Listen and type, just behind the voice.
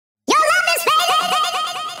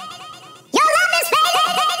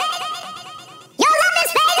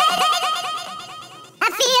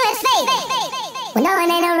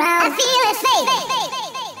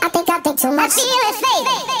think too much. I feel it fade.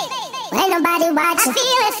 Ain't nobody watching. I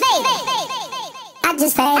feel it fade. I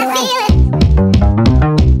just fade away. I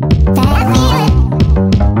feel it.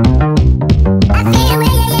 I feel it.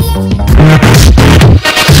 I feel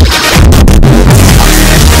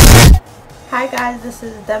it. Hi guys, this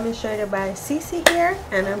is Demonstrated.By.CC here,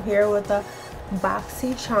 and I'm here with a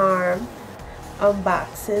BOXYCHARM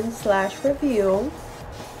unboxing / review.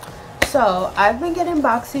 So I've been getting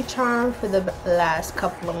BOXYCHARM for the last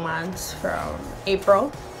couple of months from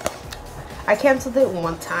April. I canceled it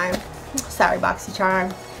one time. Sorry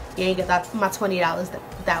BOXYCHARM, you ain't get my $20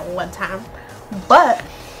 that one time. But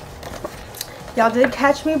y'all did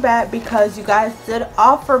catch me back because you guys did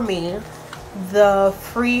offer me the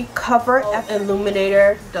free cover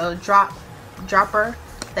illuminator, the dropper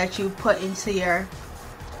that you put into your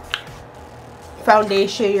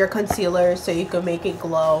foundation, your concealer, so you can make it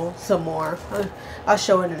glow some more. I'll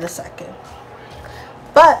show it in a second.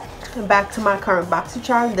 But back to my current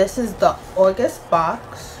BOXYCHARM. This is the August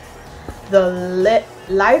box, the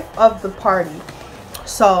life of the party.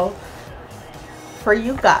 So for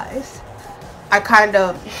you guys, I kind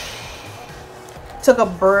of took a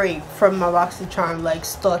break from my BOXYCHARM like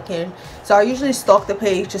stalking. So I usually stalk the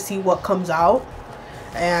page to see what comes out,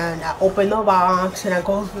 and I open the box and I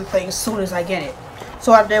go through things as soon as I get it.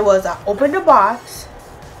 So what I did was I opened the box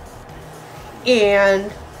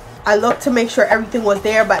and I looked to make sure everything was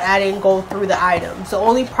there, but I didn't go through the items. The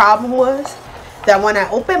only problem was that when I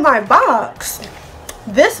opened my box,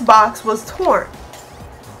 this box was torn.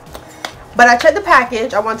 But I checked the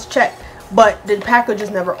package. I wanted to check, but the package is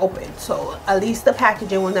never opened. So at least the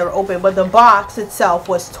packaging was never open, but the box itself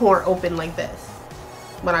was torn open like this.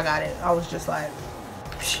 When I got it, I was just like,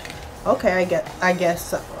 okay, I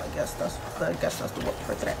guess that's the book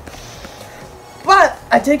for today. But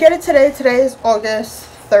I did get it today. Today is August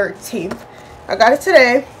 13th. I got it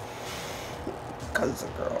today because the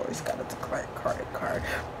girl always got a decline credit card.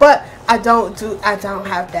 But I don't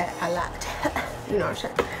have that a lot. You know what I'm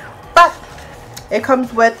saying? But it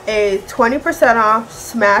comes with a 20% off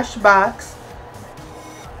Smashbox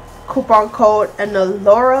coupon code and the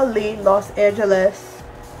Laura Lee Los Angeles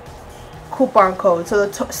coupon code. So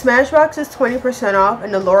the Smashbox is 20% off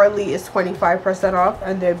and the Laura Lee is 25% off,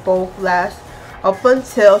 and they both last up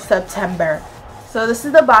until September. So this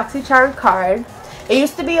is the BOXYCHARM card. It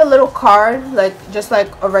used to be a little card, like just like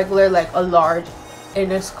a regular, like a large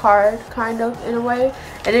Innis card kind of in a way,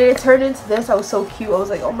 and then it turned into this. I was so cute. I was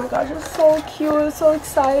like, oh my gosh, it's so cute. I'm so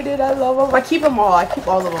excited. I love them. I keep them all. I keep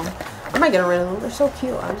all of them. I might get rid of them. They're so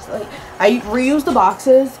cute. I'm just like, I reuse the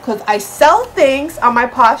boxes because I sell things on my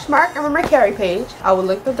Poshmark and on my Carry page. I will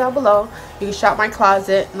link them down below. You can shop my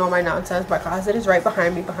closet and all my nonsense. My closet is right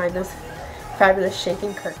behind me, behind this fabulous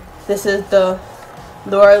shaking curtain. This is the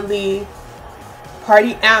Laura Lee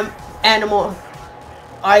Party Animal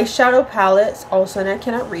eyeshadow palettes. Also, and I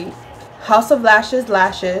cannot read. House of Lashes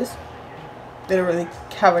lashes. They didn't really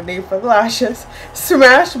have a name for the lashes.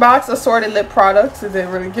 Smashbox assorted lip products. It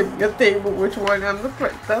didn't really give me a thing, but which one on the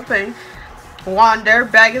thing. Wander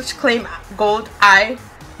baggage claim gold eye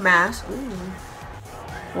mask. Ooh.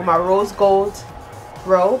 With my rose gold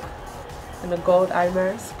robe and a gold eye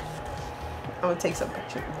mask. I'm gonna take some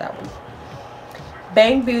pictures of that one.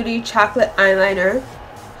 Bang Beauty chocolate eyeliner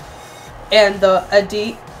and the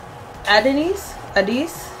Adesse.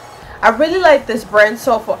 I really like this brand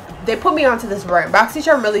so far. They put me onto this brand.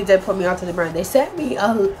 BOXYCHARM really did put me onto the brand. They sent me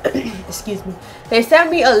a excuse me. They sent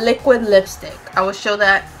me a liquid lipstick. I will show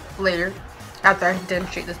that later after I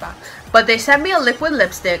demonstrate this box. But they sent me a liquid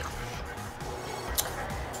lipstick,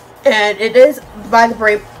 and it is by the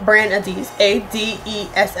brand Adesse,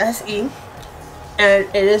 Adesse, and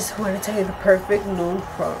it is, I want to tell you, the perfect nude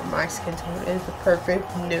for my skin tone. It is the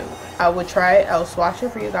perfect nude. I will try it. I'll swatch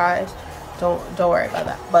it for you guys. Don't worry about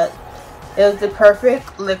that. But it was the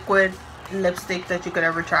perfect liquid lipstick that you could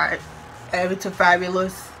ever try. And it's a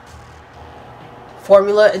fabulous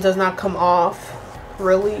formula. It does not come off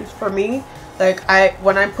really for me. Like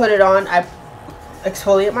when I put it on, I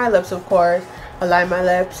exfoliate my lips, of course. I line my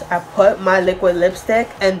lips. I put my liquid lipstick,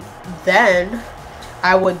 and then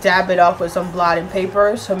I would dab it off with some blotting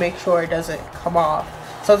paper to make sure it doesn't come off.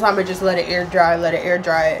 Sometimes I just let it air dry.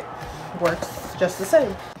 It works just the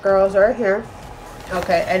same. Girls are here.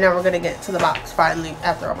 Okay, and now we're gonna get to the box finally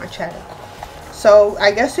after all my chatting. So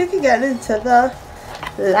I guess we can get into the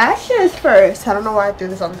lashes first. I don't know why I threw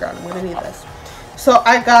this on the ground. I'm gonna need this. So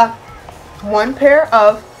I got one pair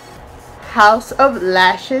of House of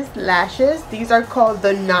Lashes lashes. These are called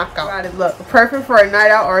the Knockout. Got it. Look, perfect for a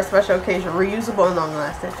night out or a special occasion. Reusable and long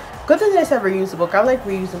lasting. Good thing they said reusable. I like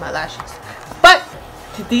reusing my lashes. But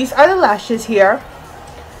these are the lashes here.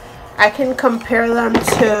 I can compare them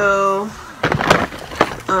to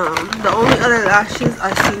the only other lashes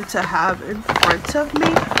I seem to have in front of me.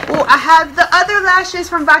 Oh, I have the other lashes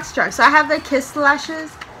from BOXYCHARM. So I have the Kiss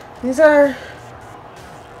lashes. These are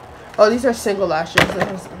single lashes. That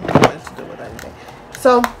has nothing to do with anything.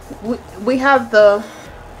 So we have the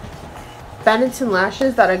Benetton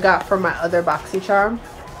lashes that I got from my other BOXYCHARM.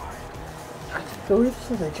 I believe this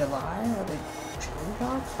is a July or the June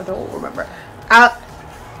box. I don't remember.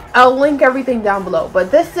 I'll link everything down below.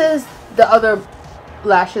 But this is the other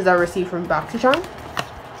lashes I received from BOXYCHARM.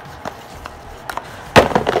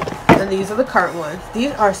 And these are the current ones.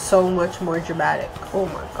 These are so much more dramatic. Oh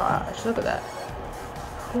my gosh, look at that.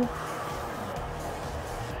 Oof.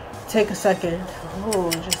 Take a second.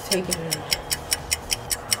 Oh, just take it in.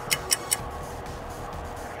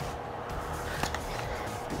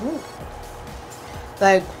 Ooh.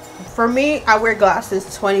 Like, for me, I wear glasses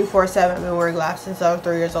 24/7. I've been wearing glasses since I was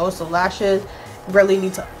 3 years old. So lashes really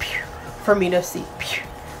need to for me to see.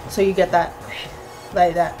 So you get that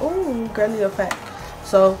like that. Ooh, girly effect.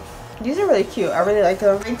 So these are really cute. I really like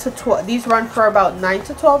them. 9 to 12. These run for about $9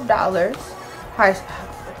 to $12.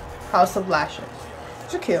 House of Lashes.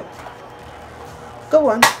 These are cute. Good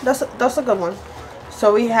one. That's a good one.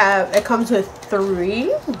 So we have. It comes with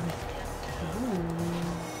 3.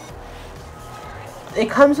 It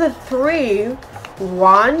comes with 3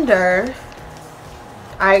 Wander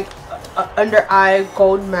under eye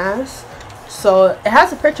gold masks. So it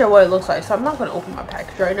has a picture of what it looks like. So I'm not gonna open my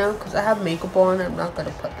package right now because I have makeup on. I'm not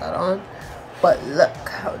gonna put that on. But look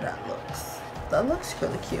how that looks. That looks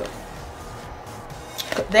really cute.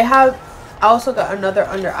 They have. I also got another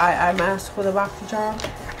under eye mask for the BOXYCHARM.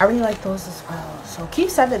 I really like those as well. So keep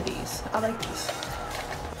sending these. I like these.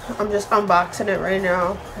 I'm just unboxing it right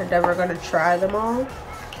now, and then we're gonna try them all.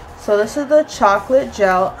 So this is the Chocolate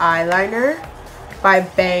Gel Eyeliner by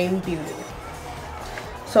Bang Beauty.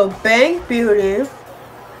 So Bang Beauty,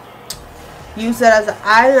 use it as an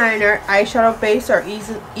eyeliner, eyeshadow base, or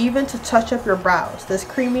even to touch up your brows. This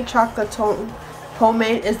creamy chocolate tone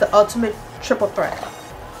pomade is the ultimate triple threat.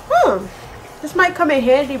 This might come in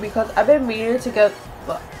handy because I've been meaning to get.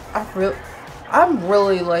 I'm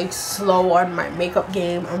really like slow on my makeup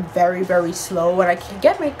game. I'm very, very slow. When I can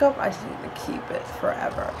get makeup, I seem to keep it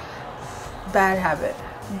forever. Bad habit.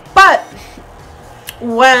 But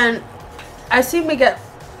when I seem to get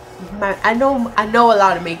I know a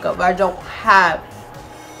lot of makeup, but I don't have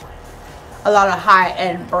a lot of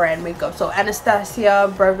high-end brand makeup. So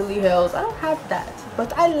Anastasia, Beverly Hills, I don't have that,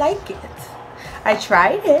 but I like it. I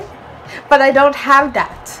tried it, but I don't have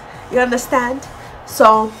that. You understand?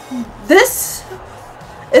 So this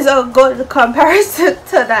is a good comparison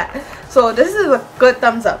to that. So this is a good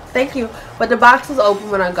thumbs up. Thank you. But the box was open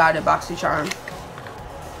when I got it. BOXYCHARM.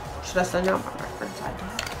 Should I send out my reference? I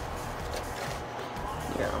don't.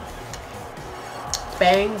 Yeah.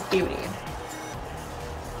 Bang Beauty.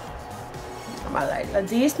 I like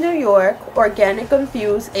Adesse, New York. Organic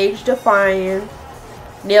infused, age-defying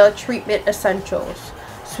nail treatment essentials.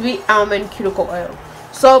 Sweet almond cuticle oil.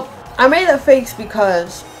 So I made a face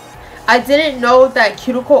because I didn't know that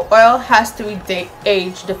cuticle oil has to be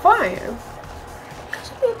age defying.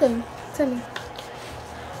 What do you think? Tell me.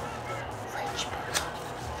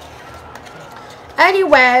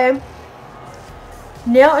 Anyway,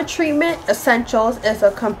 nail treatment essentials is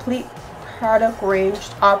a complete product range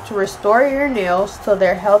up to restore your nails to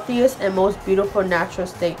their healthiest and most beautiful natural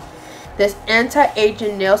state. This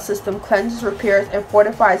anti-aging nail system cleanses, repairs, and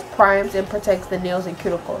fortifies, primes, and protects the nails and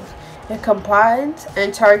cuticles. It combines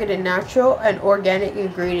and targeted natural and organic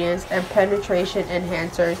ingredients and penetration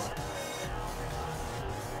enhancers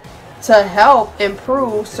to help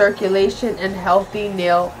improve circulation and healthy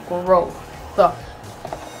nail growth. The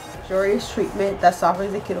luxurious treatment that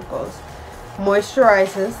softens the cuticles,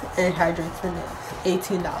 moisturizes, and hydrates the nails.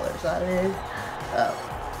 $18. That is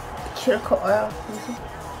cuticle oil.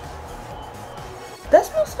 That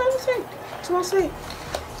smells kind of sweet. It smells sweet.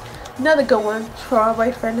 Another good one.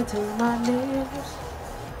 Strawberry friend into my nails.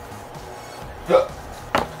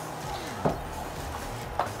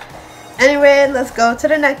 Anyway, let's go to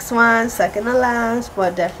the next one. Second to last,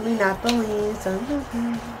 but definitely not the least.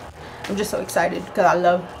 I'm just so excited because I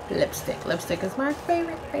love lipstick. Lipstick is my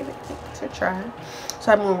favorite thing to try.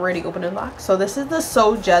 So I'm already opening the box. So this is the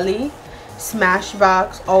So Jelly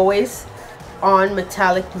Smashbox Always On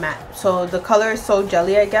Metallic Matte. So the color is So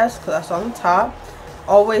Jelly, I guess, because that's on the top.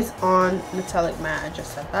 Always On Metallic Matte. I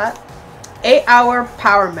just said that. 8-hour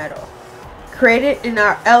power metal. Created in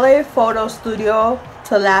our LA photo studio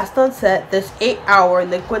to last on set, this 8-hour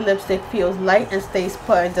liquid lipstick feels light and stays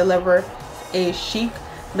put and delivers a chic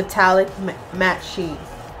metallic matte sheen.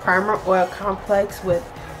 primer oil complex with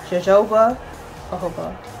jojoba,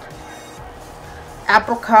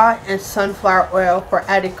 apricot, and sunflower oil for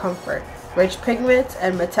added comfort. Rich pigments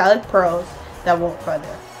and metallic pearls that won't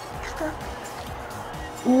feather.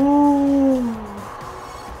 Ooh.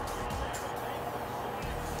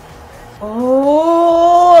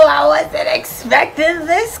 Oh, I wasn't expecting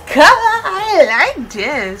this color. I like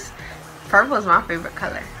this. Purple is my favorite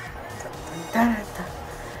color.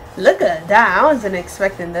 Look at that. I wasn't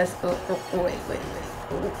expecting this. Wait.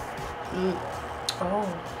 Oh.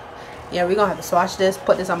 Yeah, we're gonna have to swatch this,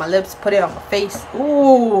 put this on my lips, put it on my face.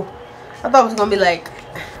 Ooh. I thought it was gonna be like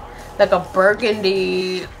a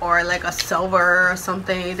burgundy or like a silver or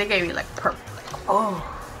something. They gave me like purple.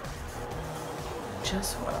 Oh.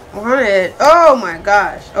 Just what I wanted. Oh my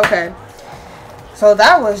gosh. Okay. So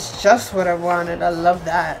that was just what I wanted. I love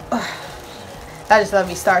that. I just love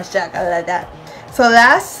me starstruck. I love that. So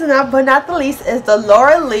last but not the least is the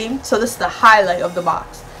Laura Lee. So this is the highlight of the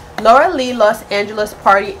box. Laura Lee Los Angeles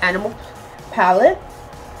Party Animal Palette.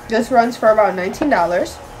 This runs for about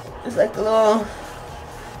 $19. It's like a little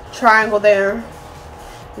triangle there.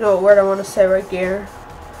 You know what word I want to say right there.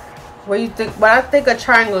 When I think of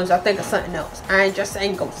triangles, I think of something else. I ain't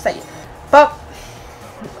gonna say it. But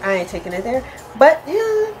I ain't taking it there. But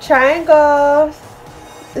yeah, triangles.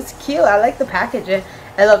 It's cute. I like the packaging.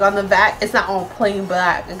 And look, on the back, it's not all plain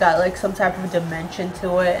black. It got like some type of dimension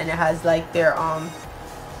to it, and it has like their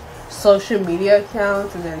social media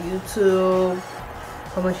accounts and their YouTube,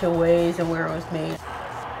 how much it weighs and where it was made.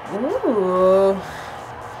 Ooh.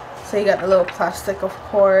 So you got the little plastic, of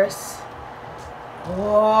course.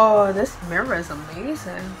 Oh, this mirror is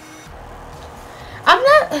amazing. I'm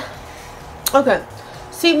not okay.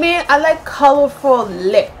 See me, I like colorful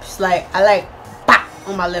lips. Like I like pop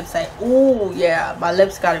on my lips. Like ooh yeah, my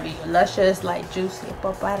lips gotta be luscious, like juicy.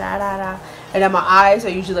 And then my eyes are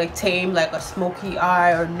usually like tame, like a smoky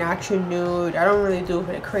eye or natural nude. I don't really do it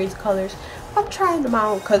for the crazy colors. I'm trying them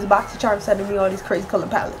out because BOXYCHARM sending me all these crazy color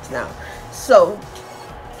palettes now. So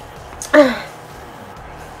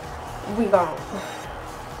we gone.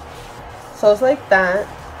 So it's like that.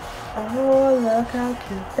 Oh, look how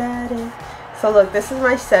cute that is. So look, this is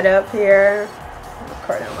my setup here. I'm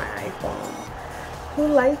recording on my iPhone. Who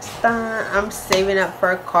likes that? I'm saving up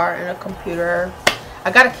for a car and a computer. I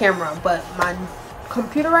got a camera, but my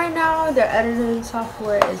computer right now, their editing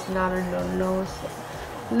software is not a no.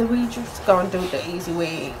 So we just gonna do it the easy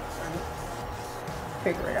way and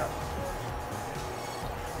figure it out.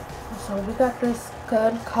 So we got this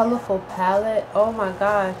good colorful palette. Oh my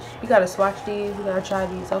gosh, you gotta swatch these, you gotta try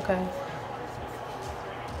these. Okay,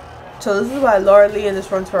 so this is by Laura Lee and this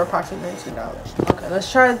runs for approximately $19. Okay, let's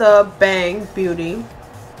try the Bang Beauty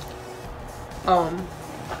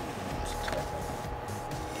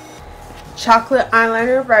chocolate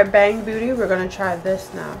eyeliner by Bang Beauty. We're gonna try this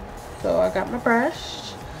now. So I got my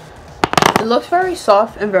brush. It looks very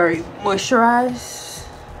soft and very moisturized.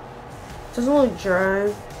 It doesn't look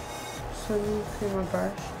dry. So you see my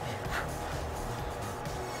brush.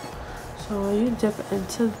 So when you dip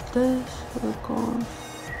into this, it goes.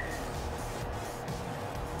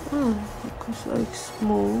 It goes like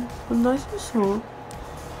smooth, but nice and smooth.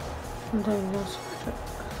 And then you just switch it.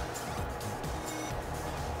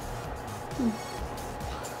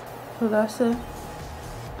 So that's it.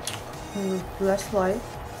 Less light.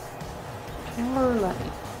 More light.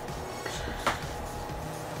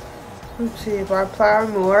 Let's see, if I apply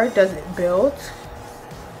more, does it build?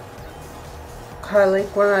 Kind of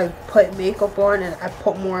like when I put makeup on and I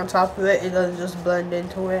put more on top of it, it doesn't just blend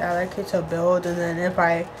into it. I like it to build, and then if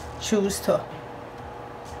I choose to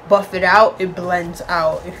buff it out, it blends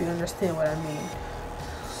out, if you understand what I mean.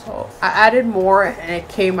 So I added more and it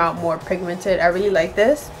came out more pigmented. I really like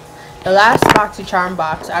this. The last BOXYCHARM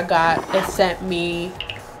box I got, it sent me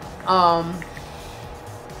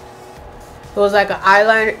it was like an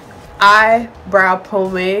eyeliner eyebrow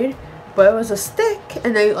pomade, but it was a stick,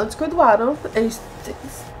 and then you unscrew the bottom and you stick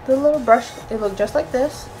the little brush, it looked just like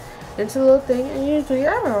this, into the little thing, and you do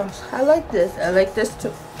your eyebrows. I like this. I like this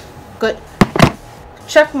too. Good.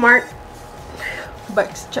 Check mark.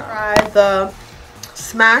 But try the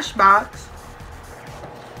Smashbox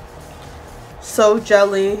So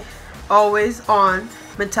Jelly Always On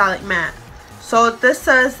Metallic Matte. So this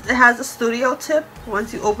says it has a studio tip.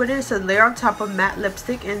 Once you open it, it says layer on top of matte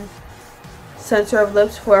lipstick and center of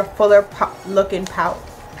lips for a fuller looking pout.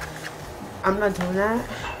 I'm not doing that.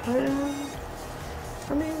 I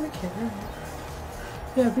mean, we can.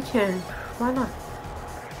 Yeah, we can. Why not?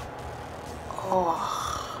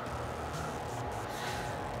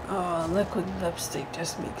 Oh, liquid lipstick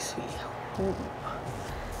just makes me. Ooh.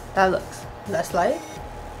 That looks less light.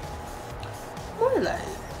 highlight.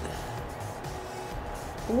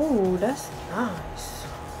 Ooh, that's nice.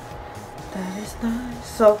 That is nice.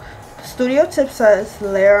 So, Studio Tip says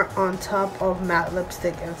layer on top of matte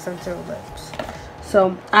lipstick and center lips.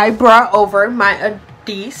 So, I brought over my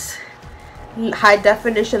Adesse high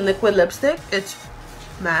definition liquid lipstick. It's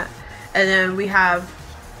matte. And then we have,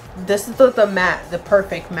 this is the matte, the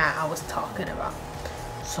perfect matte I was talking about.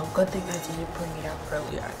 So, good thing I didn't bring it out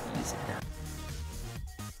earlier. I can use it now.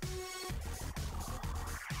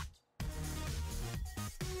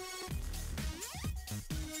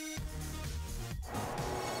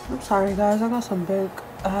 I'm sorry guys, I got some big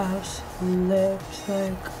ass lips.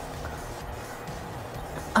 Like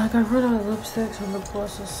I run out of lipsticks and lip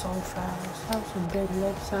glosses so fast. I have some big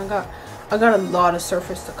lips and I got a lot of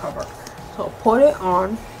surface to cover. So put it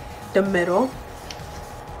on the middle,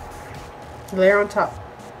 layer on top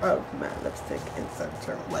of matte lipstick and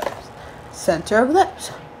center of lips. Center of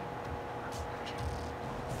lips.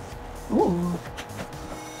 Ooh.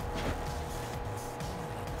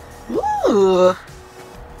 Ooh.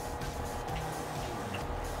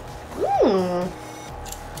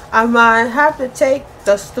 I might have to take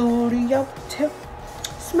the Studio Tip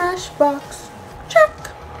Smashbox. Check.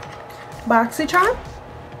 BOXYCHARM.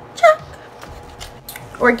 Check.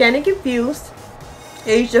 Organic infused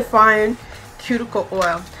age defying cuticle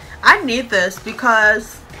oil. I need this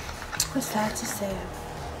because what's sad to say,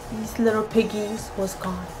 these little piggies was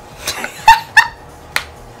gone.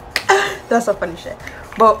 That's so funny shit.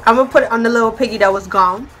 But I'm gonna put it on the little piggy that was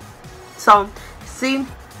gone. So see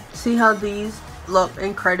how these look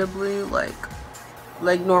incredibly like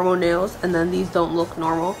normal nails, and then these don't look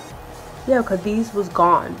normal? Yeah, because these was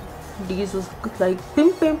gone. These was like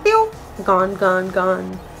pew, pew, pew,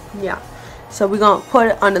 gone. Yeah, so we're gonna put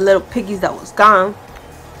it on the little piggies that was gone,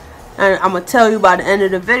 and I'm gonna tell you by the end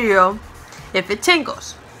of the video if it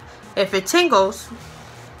tingles. If it tingles,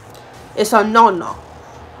 it's a no.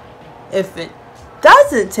 If it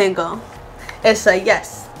doesn't tingle, it's a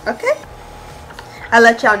yes. Okay, I'll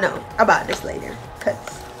let y'all know about this later, because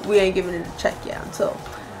we ain't giving it a check yet until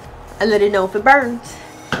I let it know if it burns.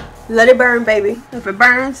 Let it burn, baby. If it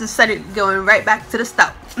burns, instead of going right back to the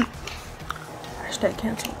stove. Hashtag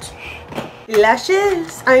cancelled.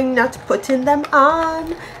 Lashes. I'm not putting them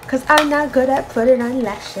on because I'm not good at putting on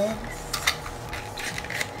lashes.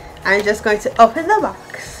 I'm just going to open the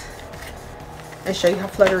box and show you how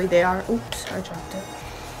fluttery they are. Oops, I dropped it.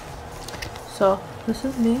 So this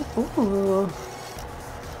is me. Ooh.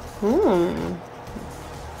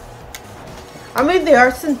 I mean, they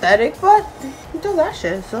are synthetic, but the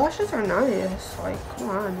lashes are nice. Like, come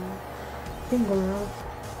on, can't go wrong.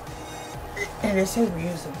 And they say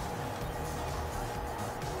reusable.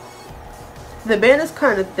 The band is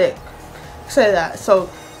kind of thick. Say that. So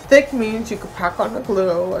thick means you could pack on the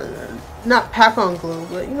glue, and not pack on glue,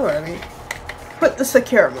 but you know what I mean. Put the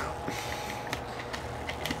secure amount.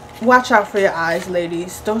 Watch out for your eyes,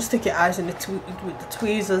 ladies. Don't stick your eyes in with the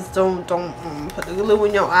tweezers. Don't put the glue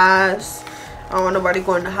in your eyes. I don't want nobody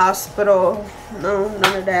going to the hospital. No,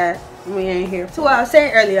 none of that. We ain't here. So what I was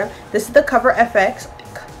saying earlier, this is the Cover FX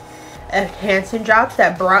enhancing drops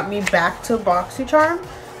that brought me back to BOXYCHARM.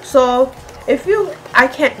 So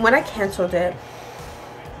when I canceled it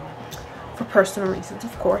for personal reasons,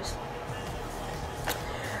 of course,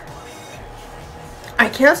 I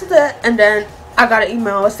canceled it, and then I got an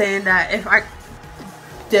email saying that if I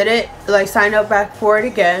did it, like sign up back for it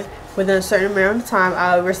again within a certain amount of time,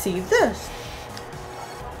 I'll receive this.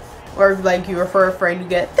 Or like you refer a friend, you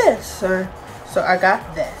get this. Or so I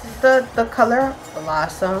got this. The color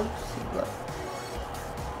Blossom. See, look.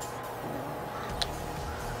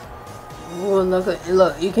 Ooh,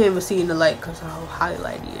 look, you can't even see in the light because how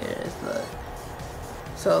highlighty it is. Look.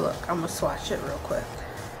 So look, I'm gonna swatch it real quick.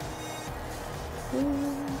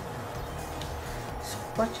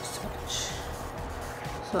 Swatch.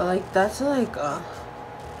 So like that's like a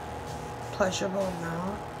pleasurable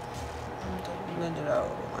amount. I'm gonna blend it out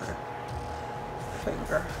with my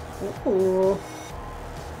finger. Ooh.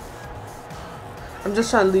 I'm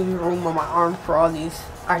just trying to leave room on my arm for all these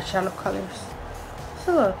eyeshadow colors.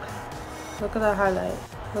 So look at that highlight.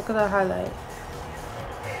 Look at that highlight.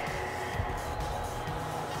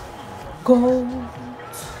 Gold.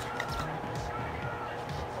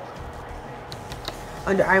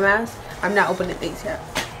 Under eye mask. I'm not opening things yet.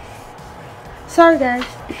 Sorry guys.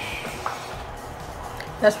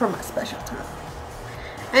 That's for my special time.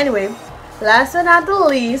 Anyway, last but not the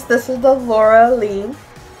least, this is the Laura Lee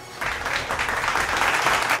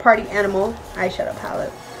Party Animal eyeshadow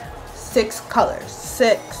palette. 6 colors.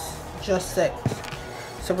 Just 6.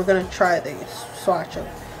 So we're gonna try these. Swatch them.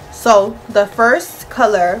 So the first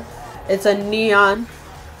color It's a neon,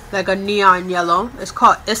 like a neon yellow. It's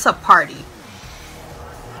called It's a Party.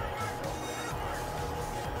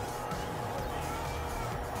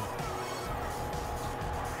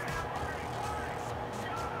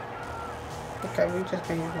 Okay, we just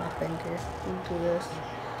gonna use my finger. We do this.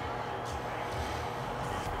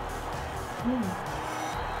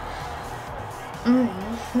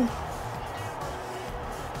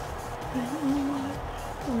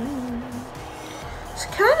 It's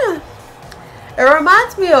kind of. It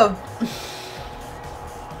reminds me of.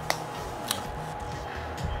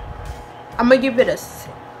 I'm gonna give it a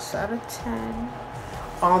 6 out of 10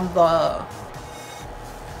 on the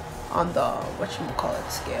whatchamacallit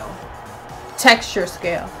scale, texture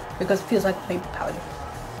scale, because it feels like baby powder.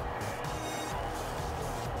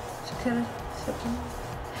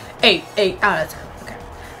 8 out of 10. Okay,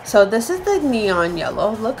 so this is the neon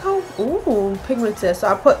yellow. Look how pigmented. So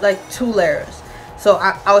I put like 2 layers. So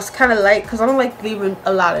I was kind of light because I don't like leaving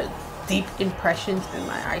a lot of deep impressions in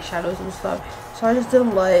my eyeshadows and stuff. So I just did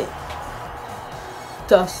light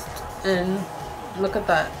dust, and look at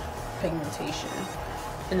that pigmentation.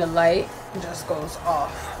 And the light just goes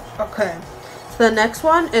off. Okay, so the next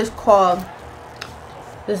one is called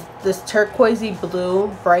this turquoisey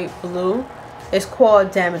blue, bright blue. It's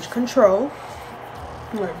called Damage Control.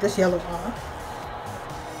 Wipe this yellow off.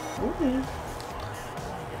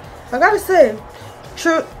 I gotta say,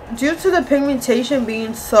 due to the pigmentation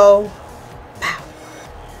being so,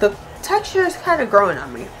 the texture is kind of growing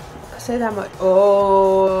on me. I say that much.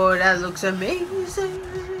 Oh, that looks amazing.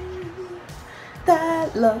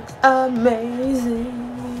 That looks amazing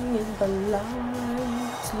in the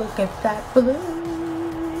lights. Look at that blue.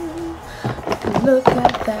 Look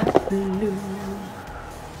at that blue.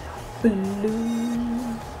 Oh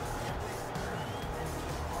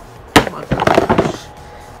my gosh.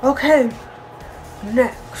 Okay,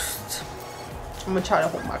 next. I'm gonna try to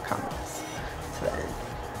hold my comments to the end.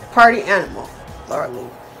 Party Animal, Laura Lee.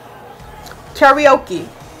 Karaoke.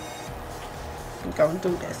 I'm gonna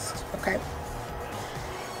do this, okay?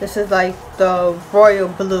 This is like the royal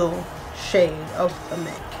blue shade of the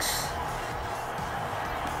mix.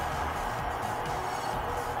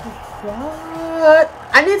 What?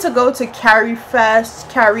 I need to go to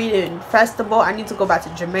Caribbean Festival. I need to go back to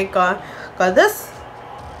Jamaica. Cause this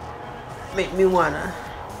make me wanna.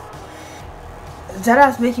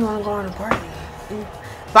 Deadass make you wanna go on a party.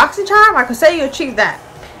 BOXYCHARM, I could say you achieved that.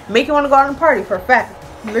 Make you wanna go on a party for a fact.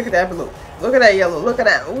 Look at that blue. Look at that yellow. Look at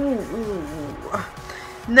that. Ooh.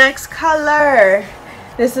 Next color.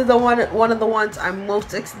 This is the one of the ones I'm most.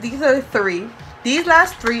 These are 3. These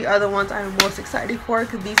last 3 are the ones I'm most excited for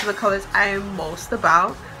because these are the colors I am most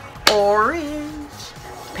about. Orange,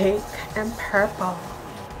 pink, and purple.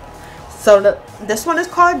 So this one is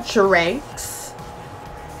called Drinks.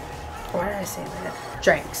 Why did I say that?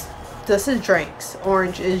 Drinks. This is Drinks.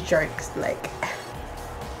 Orange is Drinks. Like.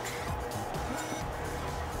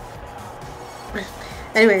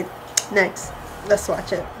 Anyway, next. Let's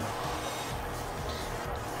watch it.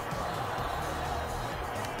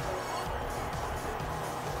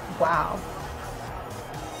 Wow.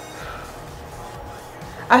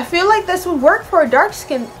 I feel like this would work for a dark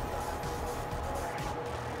skin.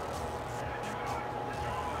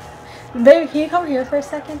 Baby, can you come here for a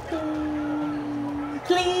second, please?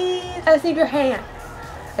 Please. I just need your hand.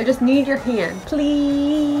 I just need your hand,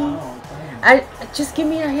 please. Just give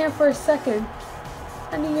me your hand for a second.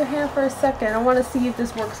 I need your hand for a second. I want to see if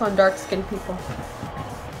this works on dark skinned people.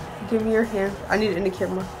 Give me your hand. I need it in the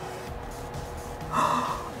camera.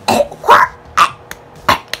 It worked.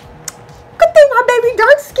 Good thing my baby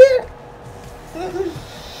dark skin.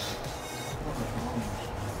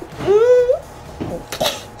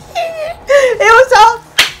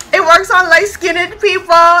 It works on light skinned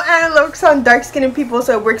people and it works on dark skinned people.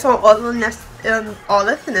 So it works on all the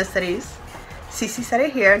ethnicities. CC said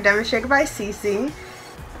it here. Demonstrated by CC.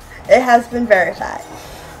 It has been verified.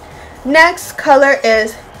 Next color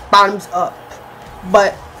is Bottoms Up.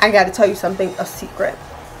 But I gotta tell you something, a secret.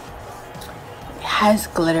 It has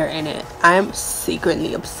glitter in it. I'm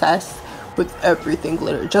secretly obsessed with everything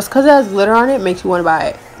glitter. Just because it has glitter on it makes you want to buy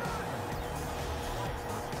it.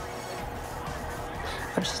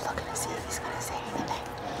 I'm just looking to see if he's gonna say anything.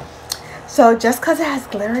 So just because it has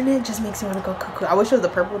glitter in it just makes you want to go cuckoo. I wish it was the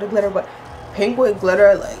purple with the glitter, but pink with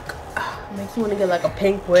glitter, like, makes you want to get like a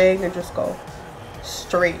pink wig and just go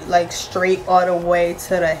straight all the way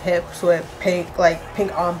to the hips with pink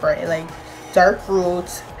ombre, like dark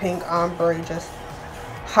roots, pink ombre, just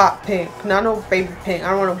hot pink. Not no baby pink.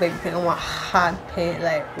 I don't want no baby pink. I want hot pink,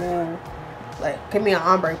 like, ooh, like give me an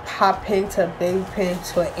ombre, pop pink to baby pink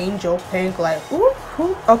to an angel pink, like, ooh,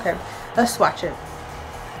 ooh. Okay, Let's swatch it.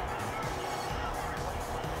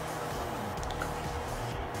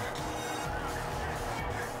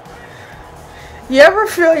 You ever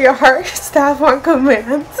feel your heart stop on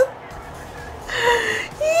command?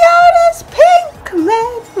 Yo, this pink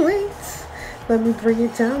man, wait. Let me bring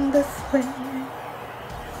it down this way.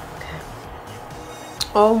 Okay.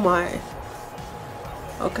 Oh my.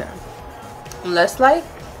 Okay. Let's like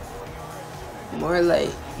more like,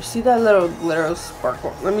 you see that little glitter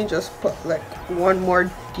sparkle? Let me just put like one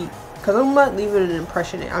more deep, because I'm not leaving an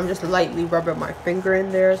impression. I'm just lightly rubbing my finger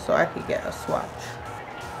in there so I can get a swatch.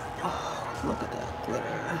 Oh, look at that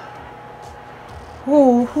glitter.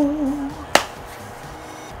 Ooh.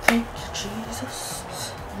 Thank you,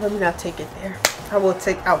 Jesus. Let me not take it there. I'll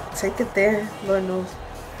take it there. Lord knows.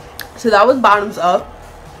 So that was bottoms up.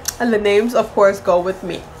 And the names, of course, go with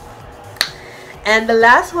me. And the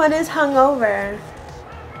last one is hungover,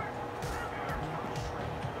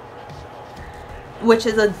 which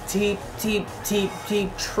is a deep, deep, deep,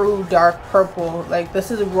 deep, true dark purple. Like, this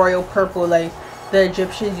is royal purple, like the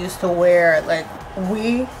Egyptians used to wear. Like,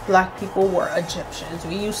 we black people were Egyptians.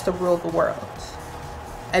 We used to rule the world.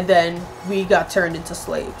 And then we got turned into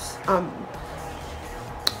slaves.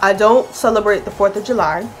 I don't celebrate the 4th of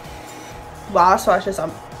July. Wow, swatches,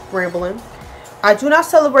 I'm rambling. I do not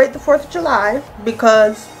celebrate the 4th of July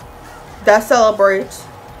because that celebrates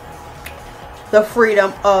the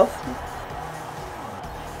freedom of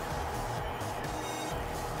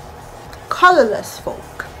colorless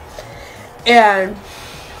folk. And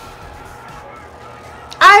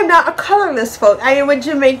I'm not a colorless folk. I am a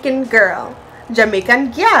Jamaican girl.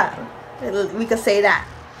 Jamaican girl. We could say that.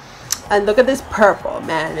 And look at this purple,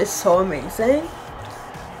 man. It's so amazing.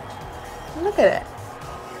 Look at it.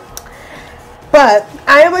 But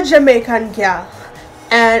I am a Jamaican girl,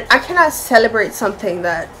 and I cannot celebrate something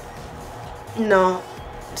that, you know,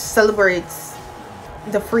 celebrates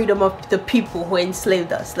the freedom of the people who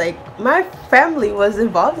enslaved us. Like, my family was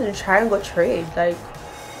involved in triangle trade. Like,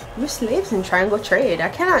 we're slaves in triangle trade. I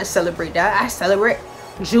cannot celebrate that. I celebrate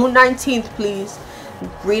June 19th, please.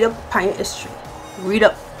 Read up Pioneer history. Read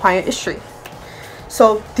up Pioneer history.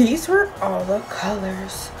 So these were all the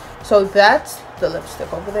colors. So that's the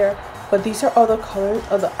lipstick over there. But these are all the colors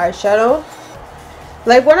of the eyeshadow.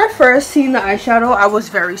 Like, when I first seen the eyeshadow, I was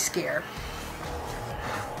very scared.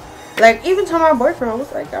 Like, even to my boyfriend, I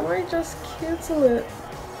was like, I might just cancel it.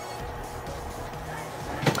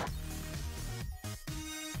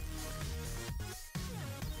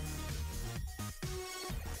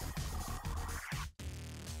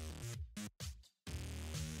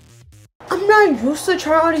 I'm not used to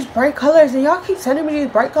trying all these bright colors, and y'all keep sending me these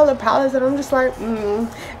bright color palettes, and I'm just like, And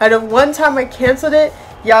the one time I canceled it,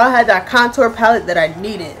 y'all had that contour palette that I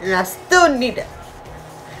needed, and I still need it,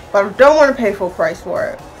 but I don't want to pay full price for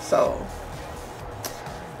it. So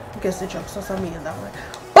I guess the joke's on me in that way.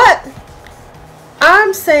 But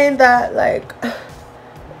I'm saying that, like,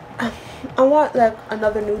 I want like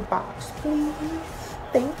another nude box, please.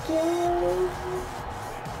 Thank you.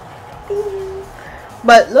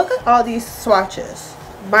 But look at all these swatches.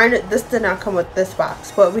 Mine, this did not come with this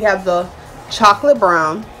box, but we have the chocolate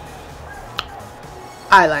brown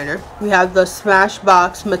eyeliner, we have the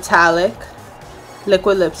Smashbox metallic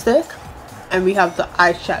liquid lipstick, and we have the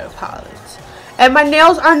eyeshadow palettes. And my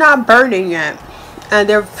nails are not burning yet, and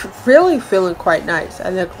they're really feeling quite nice,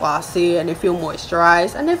 and they're glossy, and they feel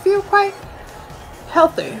moisturized, and they feel quite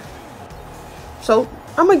healthy. So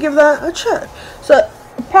I'm gonna give that a check. So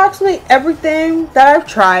approximately everything that I've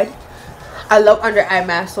tried, I love under eye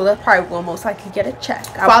mask, so that's probably will most likely get a check.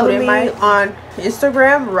 Follow me on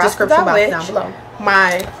Instagram, description box down below.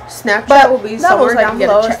 My Snapchat will be somewhere down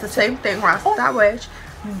below. It's the same thing, Ross.Witch.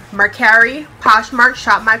 Mercari, Poshmark,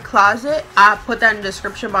 Shop My Closet. I'll put that in the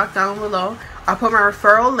description box down below. I'll put my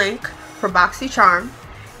referral link for BOXYCHARM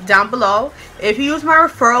down below. If you use my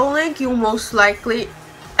referral link, you most likely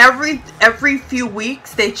every few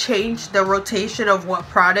weeks they change the rotation of what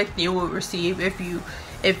product you will receive if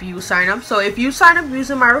you sign up. So if you sign up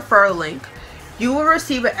using my referral link, you will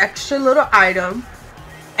receive an extra little item,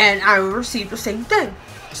 and I will receive the same thing.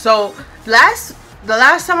 So the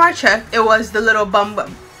last time I checked, it was the little bum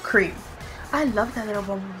cream. I love that little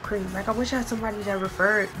bum cream. Like, I wish I had somebody that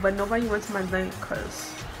referred, but nobody went to my link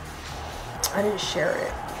because I didn't share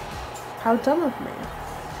it. How dumb of me.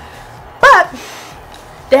 But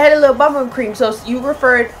they had a little bum cream, so if you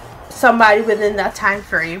referred somebody within that time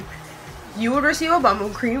frame, you would receive a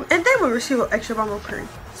bum cream, and they would receive an extra bum cream.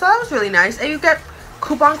 So that was really nice. And you get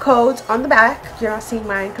coupon codes on the back. You're not seeing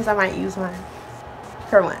mine because I might use mine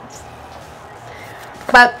for once.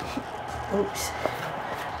 But oops.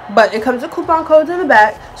 but it comes with coupon codes in the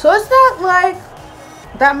back, so it's not like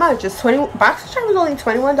that much. It's BOXYCHARM is only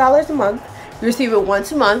 $21 a month. You receive it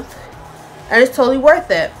once a month, and it's totally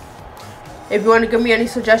worth it. If you want to give me any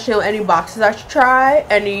suggestions on any boxes I should try,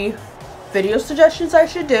 any video suggestions I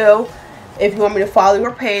should do, if you want me to follow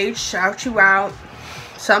your page, shout you out,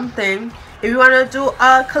 something. If you want to do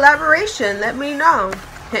a collaboration, let me know.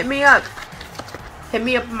 Hit me up. Hit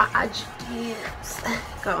me up my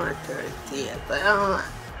IGDMs. Going through DMs.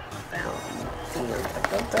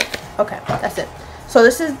 Okay, that's it. So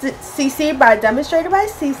this is CC by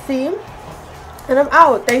Demonstrated.By.CC. And I'm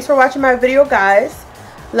out. Thanks for watching my video, guys.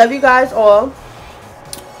 Love you guys all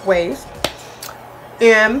ways.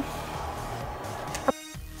 And